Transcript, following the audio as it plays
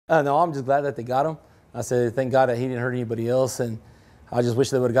No, I'm just glad that they got him. I said, thank God that he didn't hurt anybody else, and I just wish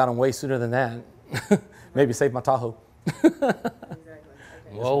they would have got him way sooner than that. Maybe save my Tahoe. Exactly.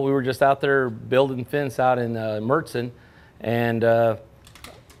 Okay. Well, we were just out there building fence out in Mertzon, and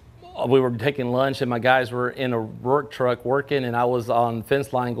we were taking lunch, and my guys were in a work truck working, and I was on the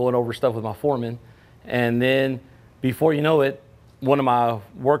fence line going over stuff with my foreman. And then before you know it, one of my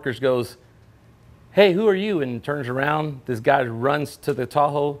workers goes, "Hey, who are you?" And turns around. This guy runs to the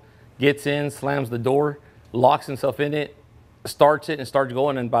Tahoe, gets in, slams the door, locks himself in it, starts it, and starts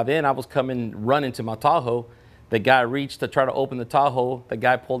going. And by then I was coming running to my Tahoe. The guy reached to try to open the Tahoe. The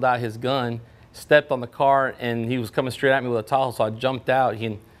guy pulled out his gun, stepped on the car, and he was coming straight at me with a Tahoe. So I jumped out.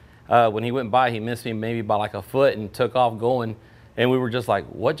 When he went by, he missed me maybe by like a foot and took off going. And we were just like,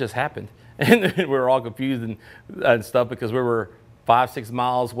 what just happened? And we were all confused and stuff because we were 5-6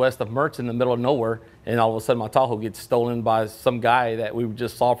 miles west of Mertzon in the middle of nowhere. And all of a sudden my Tahoe gets stolen by some guy that we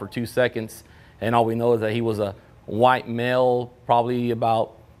just saw for 2 seconds. And all we know is that he was a white male, probably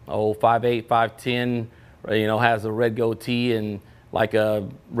about 5'8", 5'10", you know, has a red goatee and like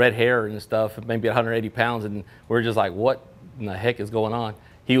red hair and stuff, maybe 180 pounds. And we're just like, what in the heck is going on?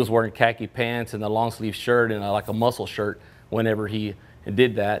 He was wearing khaki pants and a long sleeve shirt and like a muscle shirt whenever he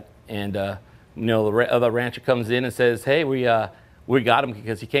did that. And you know, the other rancher comes in and says, "Hey, we got him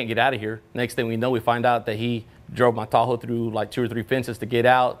because he can't get out of here." Next thing we know, we find out that he drove my Tahoe through like 2 or 3 fences to get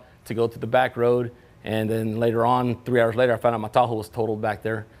out, to go to the back road. And then later on, 3 hours later, I found out my Tahoe was totaled back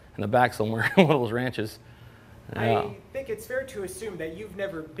there in the back somewhere, one of those ranches. I think it's fair to assume that you've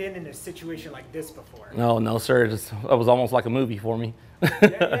never been in a situation like this before. No, sir. It was almost like a movie for me.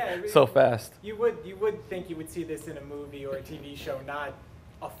 Yeah, So fast. You would think you would see this in a movie or a TV show, not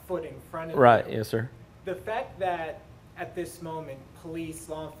a foot in front of you. Right, yes, sir. The fact that at this moment, police,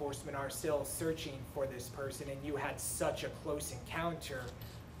 law enforcement are still searching for this person and you had such a close encounter,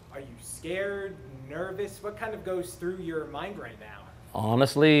 are you scared, nervous? What kind of goes through your mind right now?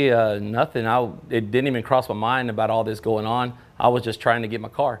 Honestly, nothing. It didn't even cross my mind about all this going on. I was just trying to get my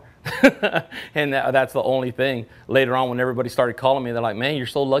car. And that's the only thing. Later on, when everybody started calling me, they're like, "Man, you're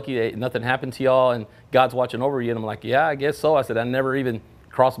so lucky that nothing happened to y'all and God's watching over you." And I'm like, "Yeah, I guess so." I said, I never even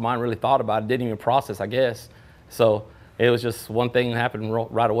crossed my mind, really thought about it. Didn't even process, I guess. So it was just one thing that happened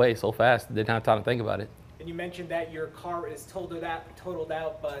right away so fast. Didn't have time to think about it. And you mentioned that your car is totaled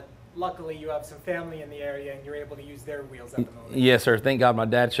out, but luckily you have some family in the area and you're able to use their wheels at the moment. Yes, sir. Thank God my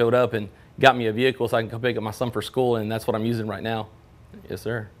dad showed up and got me a vehicle so I can come pick up my son for school, and that's what I'm using right now. Yes,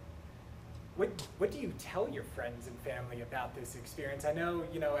 sir. What do you tell your friends and family about this experience? I know,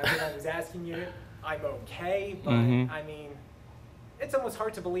 everyone was asking you, "I'm okay," but I mean, it's almost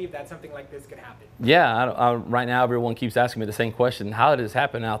hard to believe that something like this could happen. Yeah, right now everyone keeps asking me the same question. How did this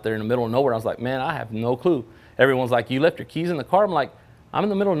happen out there in the middle of nowhere? I was like, man, I have no clue. Everyone's like, "You left your keys in the car?" I'm like, I'm in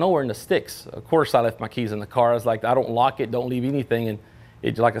the middle of nowhere in the sticks. Of course I left my keys in the car. I was like, I don't lock it, don't leave anything. And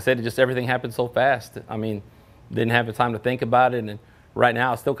it, like I said, everything happened so fast. I mean, didn't have the time to think about it. And right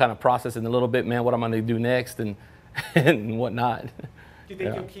now I'm still kind of processing a little bit, man, what I'm going to do next and whatnot. Do you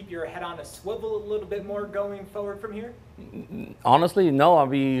think you'll keep your head on a swivel a little bit more going forward from here? Honestly, no, I'll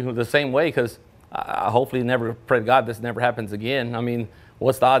be the same way, because I hopefully never, pray to God this never happens again. I mean,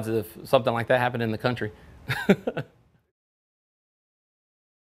 what's the odds of something like that happening in the country?